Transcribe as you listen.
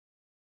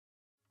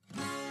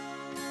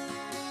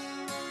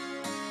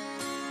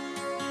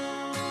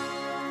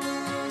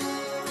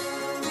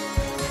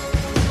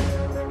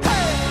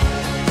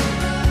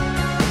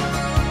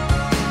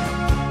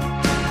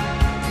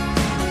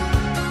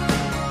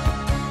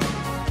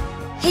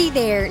Hey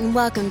there, and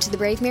welcome to the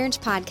Brave Marriage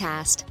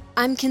Podcast.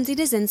 I'm Kinsey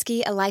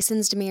Dazinski, a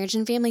licensed marriage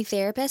and family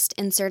therapist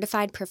and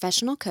certified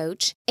professional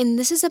coach, and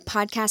this is a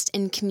podcast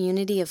and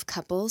community of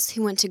couples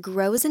who want to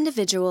grow as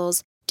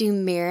individuals, do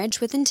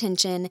marriage with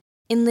intention,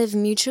 and live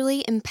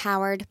mutually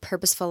empowered,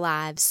 purposeful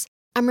lives.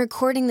 I'm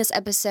recording this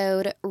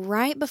episode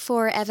right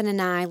before Evan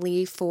and I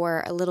leave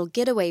for a little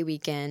getaway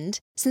weekend.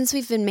 Since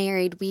we've been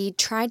married, we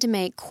tried to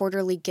make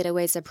quarterly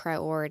getaways a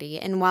priority,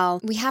 and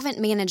while we haven't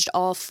managed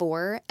all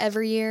 4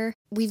 every year,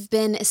 we've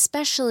been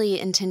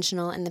especially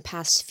intentional in the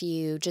past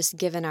few, just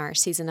given our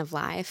season of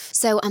life.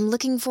 So I'm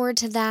looking forward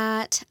to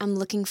that. I'm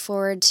looking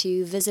forward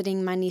to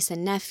visiting my niece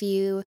and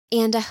nephew,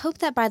 and I hope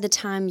that by the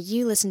time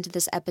you listen to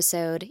this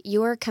episode,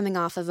 you're coming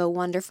off of a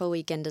wonderful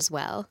weekend as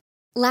well.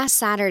 Last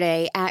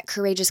Saturday at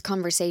Courageous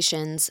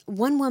Conversations,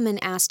 one woman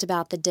asked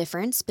about the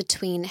difference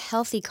between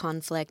healthy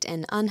conflict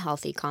and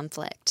unhealthy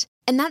conflict.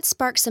 And that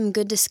sparked some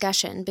good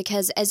discussion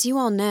because, as you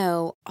all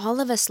know, all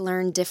of us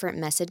learn different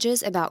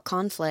messages about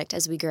conflict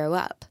as we grow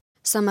up.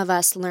 Some of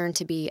us learn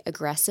to be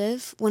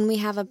aggressive when we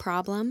have a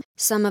problem.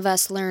 Some of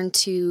us learn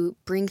to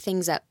bring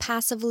things up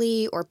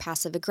passively or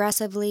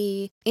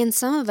passive-aggressively. And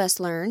some of us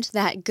learned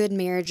that good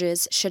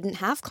marriages shouldn't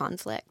have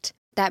conflict.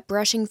 That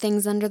brushing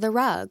things under the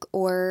rug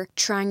or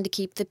trying to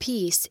keep the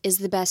peace is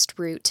the best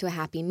route to a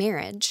happy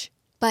marriage.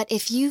 But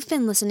if you've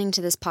been listening to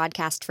this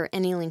podcast for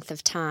any length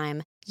of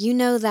time, you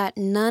know that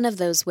none of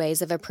those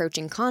ways of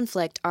approaching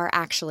conflict are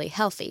actually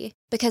healthy,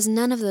 because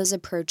none of those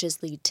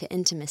approaches lead to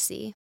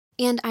intimacy.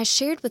 And I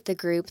shared with the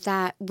group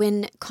that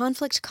when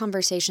conflict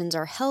conversations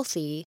are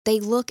healthy, they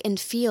look and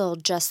feel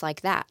just like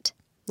that,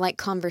 like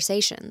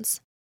conversations.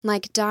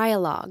 Like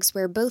dialogues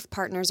where both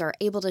partners are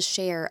able to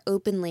share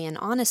openly and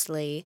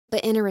honestly,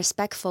 but in a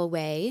respectful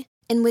way,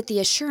 and with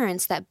the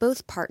assurance that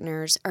both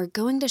partners are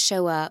going to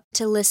show up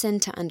to listen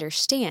to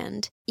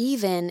understand,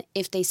 even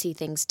if they see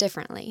things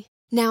differently.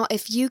 Now,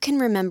 if you can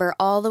remember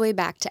all the way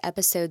back to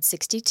episode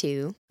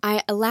 62,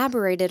 I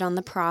elaborated on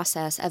the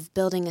process of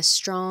building a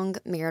strong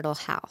marital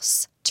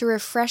house. To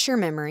refresh your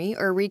memory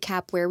or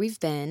recap where we've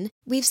been,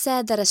 we've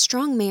said that a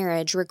strong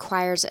marriage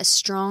requires a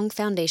strong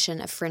foundation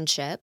of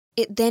friendship.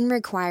 It then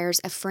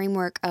requires a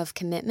framework of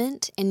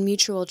commitment and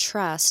mutual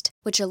trust,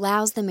 which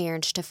allows the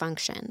marriage to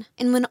function.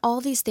 And when all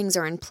these things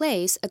are in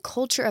place, a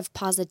culture of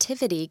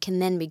positivity can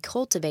then be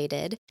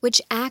cultivated,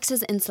 which acts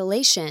as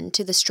insulation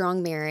to the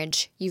strong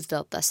marriage you've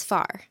built thus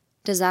far.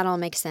 Does that all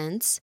make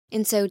sense?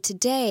 And so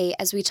today,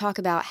 as we talk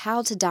about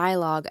how to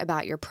dialogue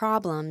about your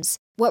problems,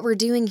 what we're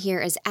doing here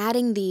is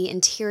adding the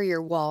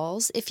interior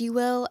walls, if you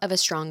will, of a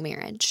strong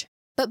marriage.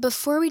 But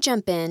before we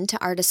jump into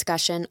our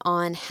discussion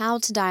on how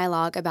to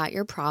dialogue about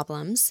your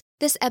problems,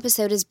 this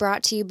episode is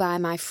brought to you by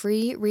my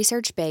free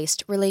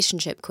research-based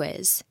relationship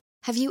quiz.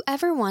 Have you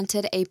ever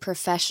wanted a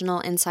professional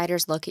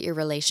insider's look at your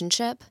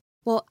relationship?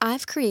 Well,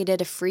 I've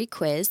created a free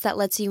quiz that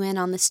lets you in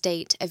on the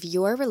state of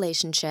your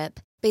relationship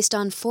based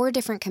on 4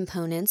 different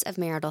components of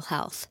marital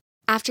health.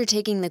 After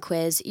taking the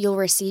quiz, you'll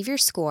receive your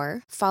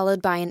score,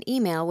 followed by an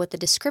email with a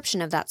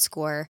description of that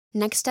score,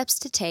 next steps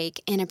to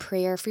take, and a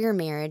prayer for your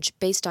marriage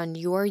based on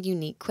your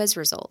unique quiz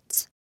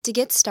results. To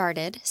get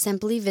started,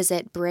 simply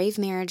visit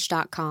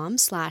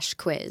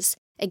bravemarriage.com/quiz.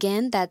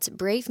 Again, that's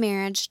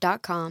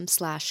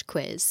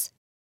bravemarriage.com/quiz.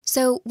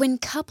 So, when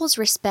couples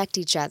respect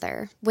each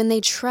other, when they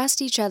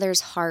trust each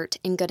other's heart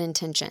and good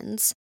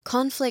intentions,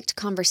 conflict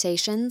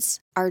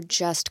conversations are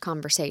just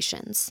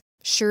conversations.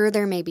 Sure,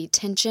 there may be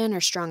tension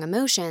or strong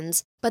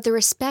emotions, but the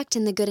respect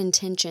and the good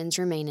intentions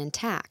remain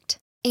intact.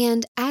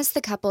 And as the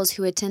couples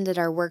who attended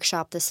our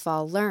workshop this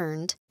fall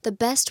learned, the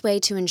best way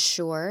to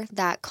ensure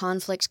that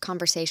conflict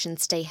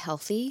conversations stay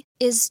healthy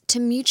is to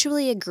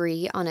mutually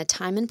agree on a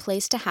time and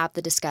place to have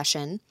the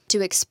discussion,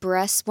 to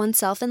express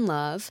oneself in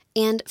love,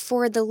 and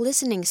for the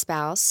listening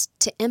spouse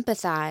to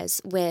empathize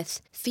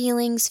with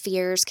feelings,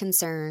 fears,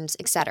 concerns,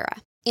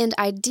 etc. And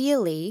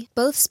ideally,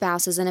 both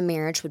spouses in a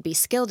marriage would be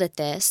skilled at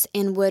this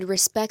and would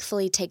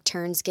respectfully take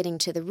turns getting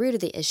to the root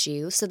of the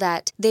issue so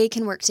that they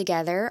can work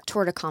together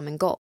toward a common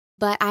goal.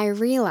 But I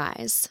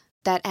realize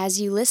that as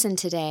you listen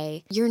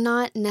today, you're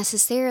not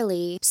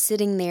necessarily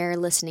sitting there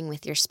listening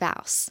with your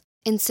spouse.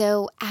 And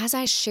so as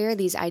I share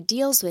these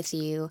ideals with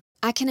you,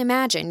 I can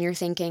imagine you're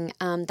thinking,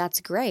 that's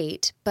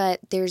great, but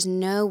there's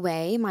no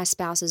way my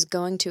spouse is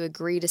going to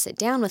agree to sit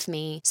down with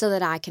me so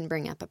that I can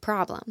bring up a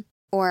problem.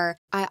 Or,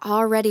 I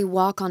already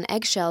walk on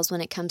eggshells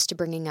when it comes to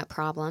bringing up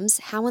problems.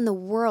 How in the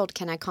world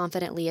can I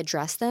confidently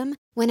address them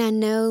when I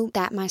know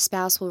that my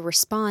spouse will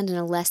respond in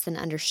a less than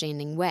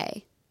understanding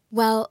way?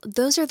 Well,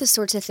 those are the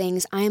sorts of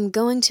things I am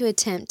going to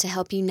attempt to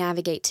help you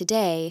navigate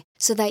today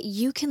so that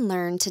you can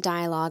learn to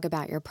dialogue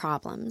about your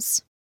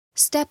problems.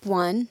 Step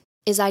 1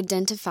 is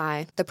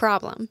identify the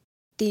problem,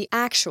 the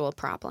actual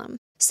problem.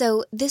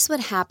 So this would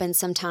happen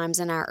sometimes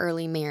in our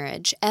early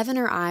marriage. Evan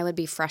or I would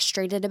be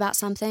frustrated about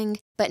something,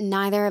 but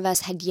neither of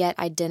us had yet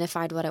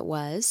identified what it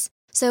was.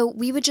 So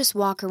we would just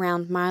walk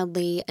around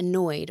mildly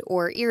annoyed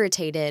or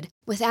irritated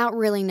without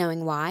really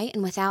knowing why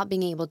and without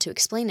being able to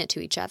explain it to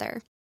each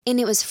other. And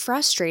it was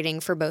frustrating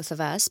for both of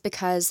us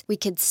because we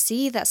could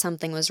see that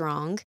something was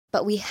wrong,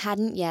 but we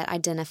hadn't yet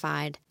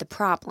identified the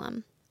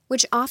problem,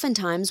 which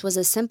oftentimes was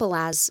as simple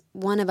as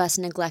one of us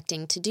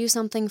neglecting to do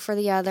something for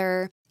the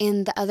other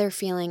and the other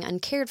feeling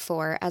uncared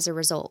for as a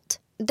result.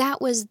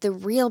 That was the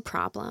real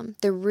problem,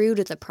 the root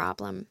of the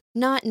problem.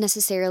 Not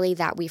necessarily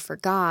that we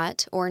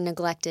forgot or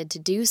neglected to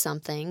do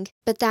something,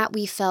 but that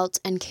we felt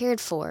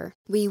uncared for.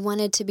 We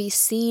wanted to be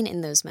seen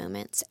in those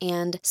moments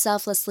and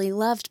selflessly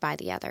loved by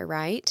the other,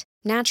 right?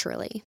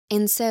 Naturally.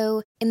 And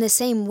so, in the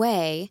same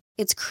way,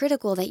 it's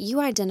critical that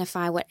you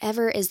identify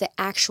whatever is the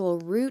actual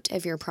root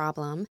of your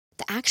problem,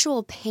 the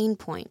actual pain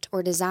point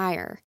or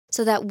desire,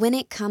 so that when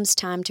it comes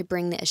time to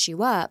bring the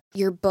issue up,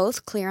 you're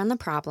both clear on the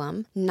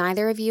problem,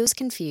 neither of you is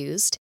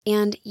confused,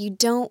 and you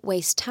don't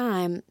waste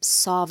time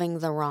solving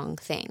the wrong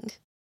thing.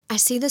 I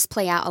see this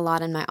play out a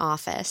lot in my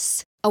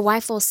office. A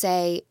wife will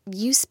say,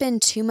 "You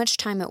spend too much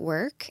time at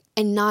work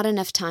and not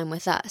enough time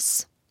with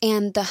us."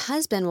 And the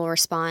husband will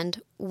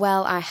respond,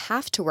 "Well, I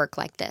have to work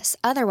like this.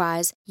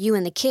 Otherwise, you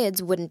and the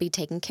kids wouldn't be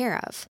taken care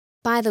of."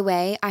 By the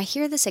way, I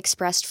hear this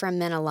expressed from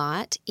men a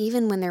lot,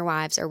 even when their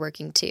wives are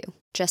working too.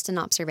 Just an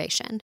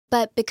observation.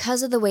 But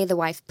because of the way the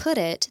wife put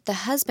it, the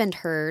husband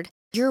heard,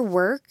 "Your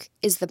work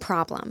is the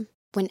problem."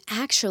 When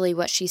actually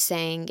what she's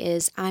saying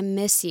is, "I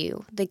miss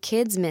you. The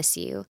kids miss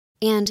you."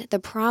 And the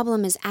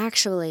problem is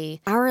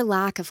actually our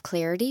lack of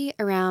clarity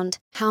around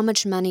how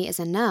much money is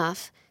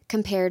enough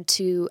compared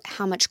to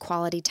how much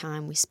quality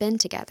time we spend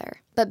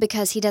together. But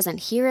because he doesn't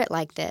hear it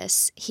like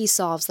this, he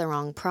solves the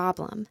wrong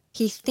problem.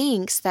 He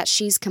thinks that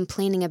she's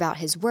complaining about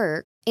his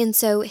work, and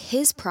so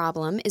his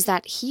problem is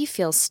that he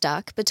feels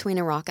stuck between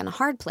a rock and a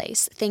hard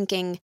place,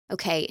 thinking,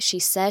 okay, she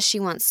says she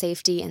wants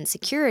safety and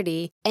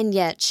security, and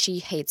yet she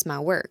hates my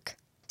work.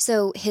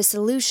 So his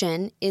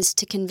solution is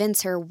to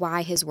convince her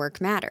why his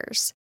work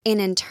matters. And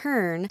in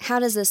turn, how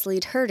does this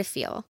lead her to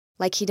feel?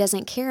 Like he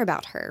doesn't care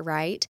about her,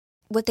 right?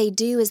 What they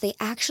do is they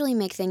actually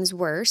make things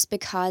worse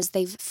because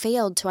they've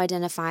failed to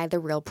identify the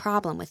real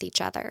problem with each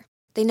other.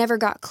 They never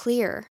got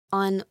clear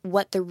on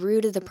what the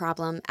root of the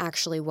problem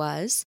actually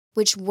was,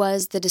 which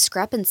was the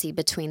discrepancy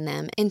between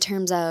them in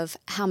terms of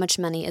how much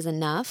money is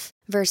enough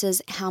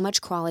versus how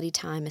much quality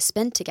time is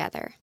spent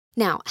together.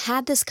 Now,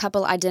 had this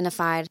couple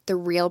identified the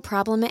real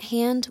problem at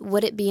hand,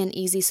 would it be an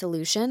easy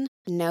solution?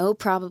 No,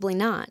 probably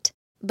not.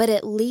 But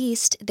at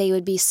least they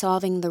would be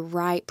solving the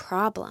right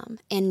problem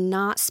and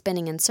not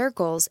spinning in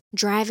circles,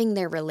 driving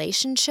their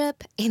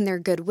relationship and their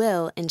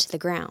goodwill into the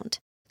ground.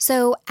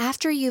 So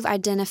after you've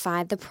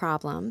identified the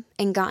problem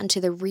and gotten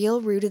to the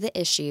real root of the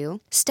issue,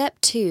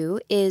 step 2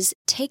 is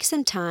take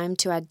some time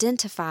to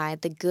identify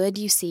the good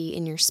you see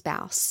in your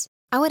spouse.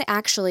 I would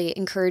actually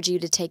encourage you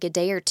to take a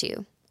day or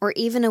two, or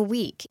even a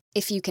week,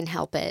 if you can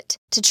help it,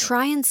 to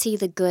try and see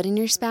the good in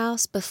your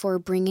spouse before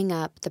bringing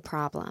up the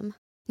problem.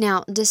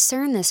 Now,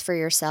 discern this for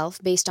yourself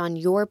based on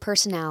your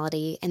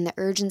personality and the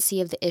urgency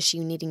of the issue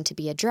needing to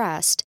be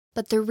addressed,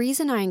 but the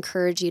reason I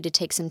encourage you to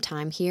take some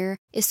time here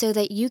is so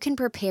that you can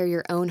prepare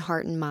your own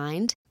heart and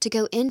mind to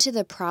go into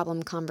the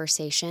problem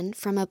conversation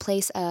from a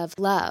place of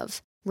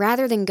love,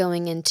 rather than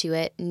going into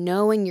it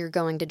knowing you're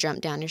going to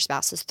jump down your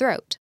spouse's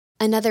throat.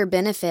 Another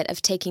benefit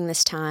of taking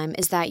this time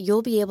is that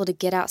you'll be able to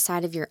get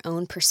outside of your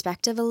own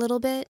perspective a little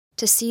bit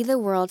to see the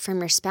world from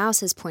your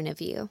spouse's point of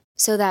view,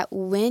 so that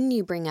when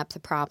you bring up the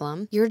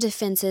problem, your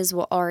defenses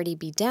will already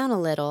be down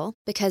a little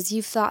because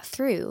you've thought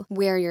through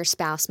where your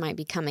spouse might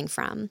be coming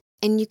from.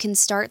 And you can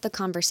start the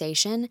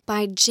conversation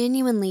by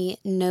genuinely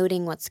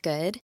noting what's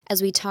good,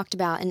 as we talked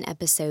about in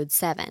episode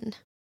 7.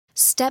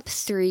 Step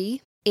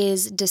 3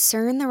 is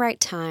discern the right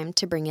time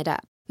to bring it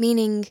up,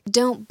 meaning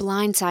don't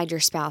blindside your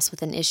spouse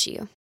with an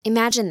issue.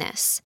 Imagine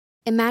this.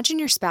 Imagine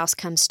your spouse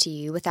comes to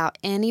you without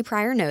any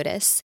prior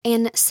notice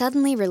and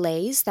suddenly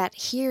relays that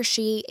he or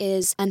she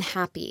is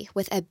unhappy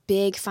with a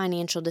big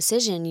financial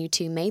decision you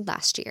two made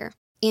last year.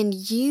 And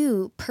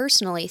you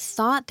personally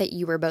thought that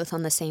you were both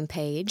on the same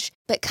page,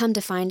 but come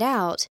to find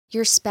out,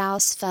 your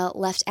spouse felt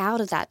left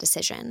out of that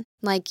decision.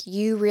 Like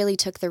you really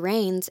took the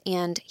reins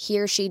and he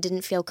or she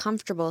didn't feel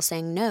comfortable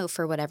saying no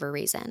for whatever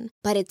reason.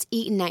 But it's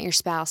eaten at your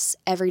spouse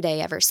every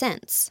day ever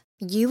since.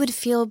 You would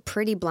feel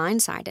pretty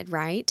blindsided,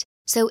 right?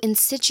 So in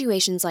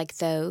situations like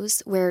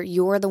those, where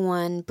you're the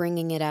one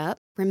bringing it up,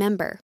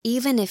 remember,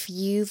 even if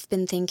you've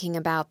been thinking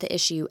about the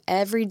issue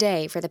every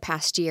day for the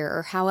past year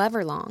or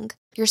however long,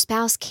 your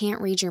spouse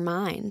can't read your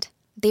mind.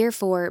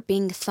 Therefore,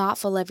 being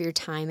thoughtful of your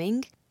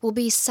timing will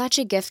be such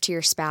a gift to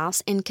your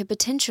spouse and could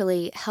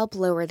potentially help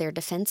lower their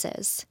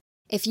defenses.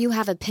 If you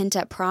have a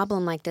pent-up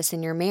problem like this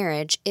in your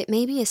marriage, it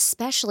may be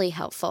especially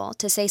helpful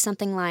to say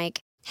something like,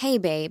 "Hey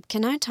babe,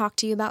 can I talk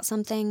to you about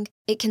something?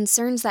 It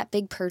concerns that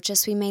big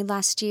purchase we made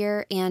last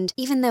year, and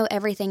even though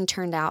everything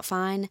turned out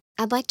fine,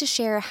 I'd like to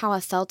share how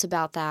I felt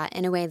about that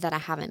in a way that I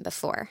haven't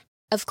before."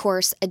 Of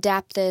course,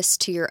 adapt this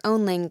to your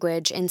own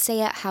language and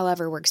say it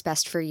however works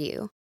best for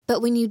you.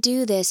 But when you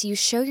do this, you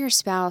show your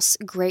spouse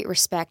great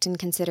respect and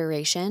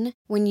consideration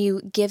when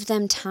you give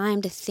them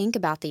time to think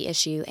about the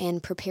issue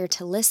and prepare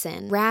to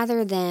listen,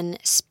 rather than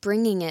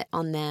springing it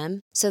on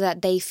them so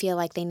that they feel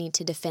like they need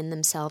to defend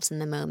themselves in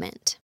the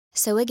moment.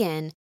 So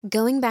again,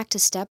 going back to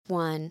step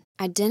 1,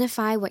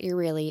 identify what you're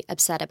really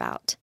upset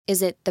about.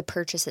 Is it the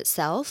purchase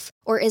itself,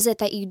 or is it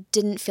that you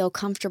didn't feel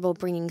comfortable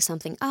bringing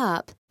something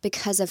up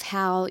because of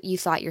how you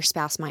thought your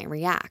spouse might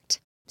react?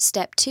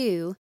 Step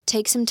 2,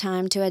 take some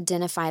time to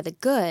identify the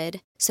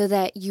good so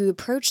that you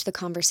approach the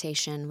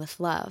conversation with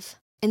love.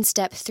 And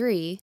step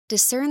 3,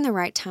 discern the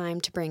right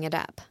time to bring it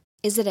up.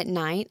 Is it at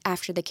night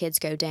after the kids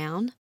go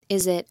down?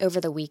 Is it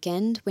over the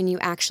weekend when you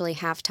actually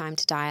have time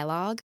to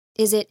dialogue?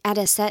 Is it at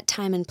a set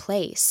time and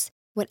place?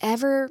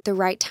 Whatever the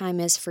right time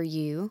is for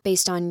you,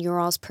 based on your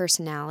all's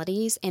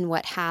personalities and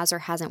what has or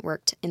hasn't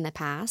worked in the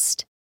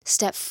past.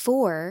 Step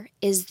 4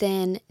 is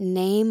then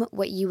name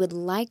what you would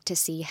like to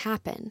see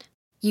happen.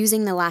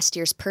 Using the last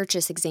year's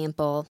purchase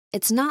example,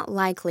 it's not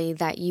likely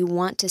that you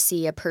want to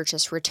see a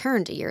purchase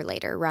returned a year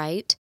later,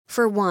 right?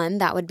 For one,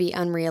 that would be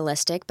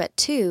unrealistic, but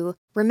 2,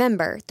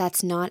 remember,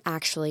 that's not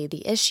actually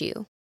the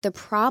issue. The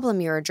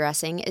problem you're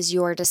addressing is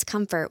your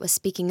discomfort with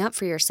speaking up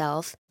for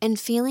yourself and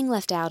feeling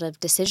left out of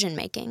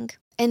decision-making.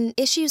 And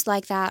issues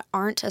like that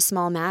aren't a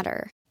small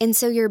matter. And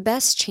so your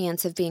best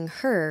chance of being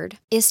heard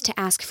is to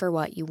ask for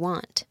what you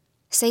want.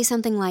 Say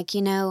something like,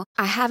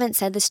 I haven't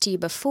said this to you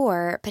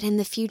before, but in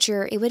the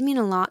future, it would mean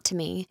a lot to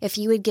me if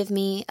you would give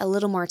me a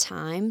little more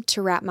time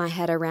to wrap my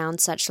head around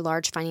such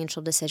large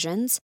financial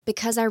decisions,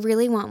 because I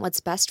really want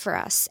what's best for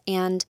us,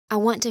 and I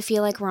want to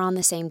feel like we're on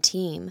the same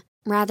team,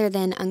 rather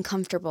than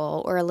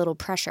uncomfortable or a little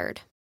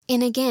pressured.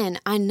 And again,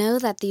 I know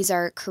that these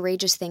are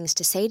courageous things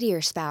to say to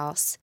your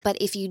spouse, but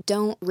if you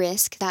don't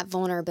risk that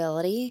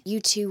vulnerability, you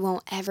two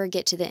won't ever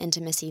get to the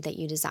intimacy that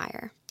you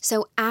desire.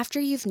 So after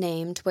you've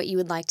named what you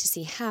would like to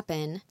see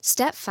happen,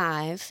 step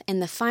 5,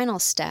 and the final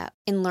step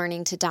in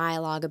learning to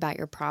dialogue about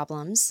your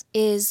problems,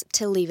 is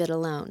to leave it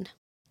alone.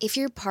 If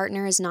your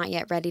partner is not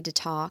yet ready to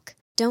talk,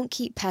 don't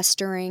keep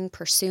pestering,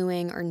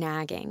 pursuing, or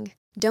nagging.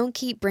 Don't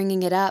keep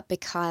bringing it up,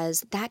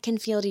 because that can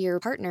feel to your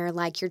partner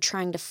like you're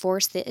trying to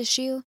force the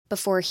issue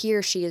before he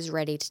or she is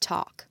ready to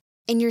talk.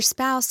 And your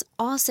spouse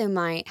also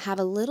might have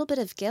a little bit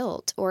of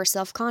guilt or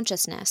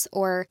self-consciousness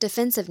or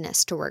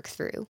defensiveness to work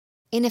through.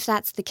 And if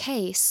that's the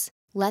case,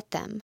 let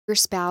them. Your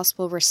spouse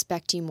will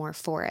respect you more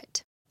for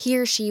it. He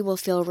or she will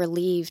feel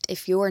relieved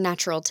if your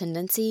natural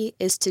tendency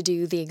is to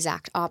do the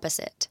exact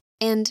opposite.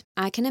 And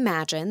I can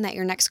imagine that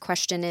your next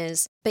question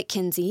is, but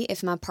Kinsey,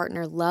 if my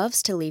partner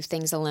loves to leave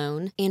things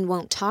alone and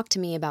won't talk to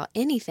me about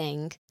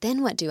anything,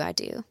 then what do I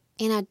do?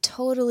 And I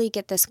totally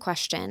get this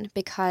question,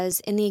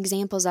 because in the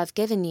examples I've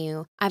given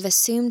you, I've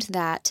assumed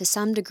that to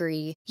some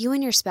degree, you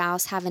and your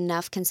spouse have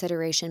enough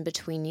consideration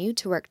between you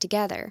to work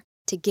together,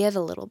 to give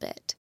a little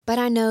bit. But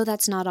I know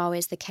that's not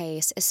always the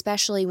case,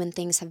 especially when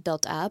things have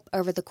built up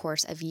over the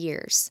course of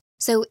years.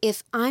 So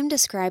if I'm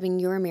describing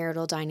your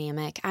marital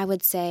dynamic, I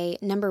would say,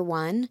 number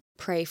 1,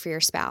 pray for your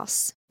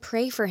spouse.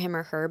 Pray for him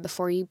or her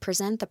before you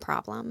present the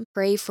problem.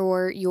 Pray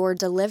for your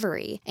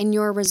delivery and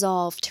your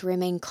resolve to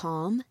remain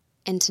calm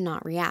and to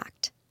not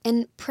react.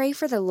 And pray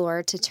for the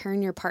Lord to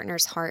turn your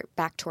partner's heart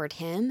back toward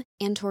him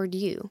and toward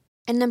you.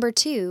 And number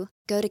 2,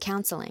 go to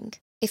counseling.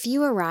 If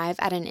you arrive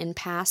at an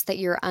impasse that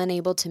you're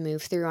unable to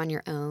move through on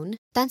your own,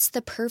 that's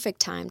the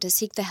perfect time to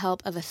seek the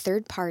help of a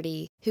third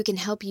party who can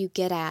help you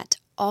get at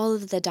all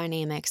of the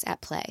dynamics at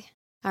play.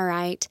 All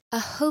right, I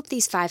hope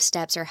these 5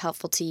 steps are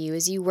helpful to you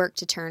as you work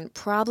to turn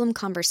problem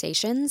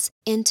conversations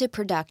into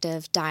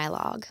productive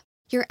dialogue.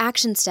 Your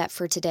action step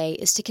for today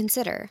is to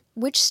consider,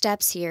 which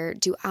steps here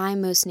do I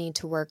most need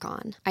to work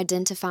on?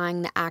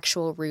 Identifying the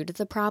actual root of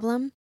the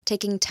problem,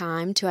 taking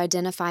time to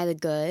identify the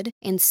good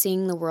and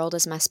seeing the world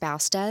as my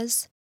spouse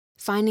does,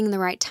 finding the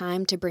right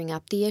time to bring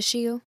up the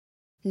issue,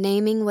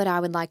 naming what I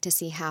would like to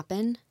see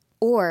happen,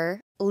 or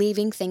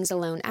leaving things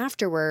alone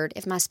afterward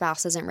if my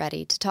spouse isn't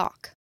ready to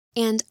talk.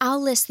 And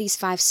I'll list these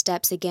 5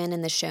 steps again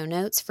in the show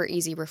notes for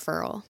easy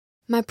referral.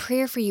 My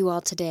prayer for you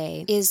all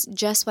today is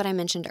just what I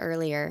mentioned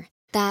earlier,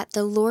 that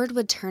the Lord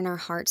would turn our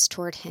hearts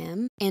toward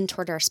Him and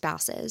toward our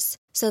spouses,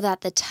 so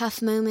that the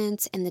tough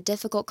moments and the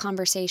difficult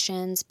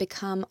conversations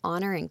become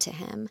honoring to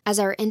Him, as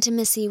our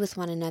intimacy with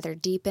one another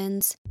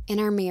deepens and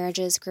our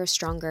marriages grow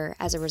stronger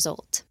as a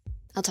result.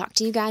 I'll talk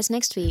to you guys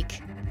next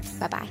week.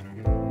 Bye-bye.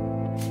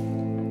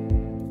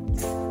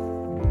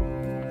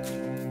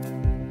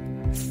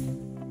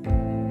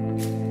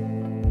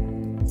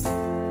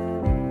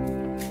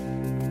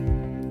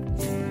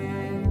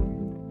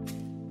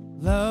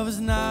 Love is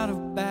not a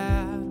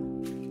battle.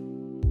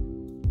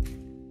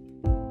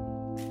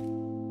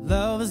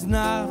 Love is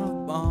not a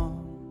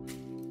bomb.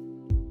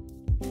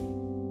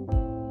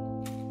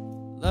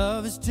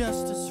 Love is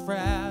just as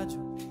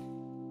fragile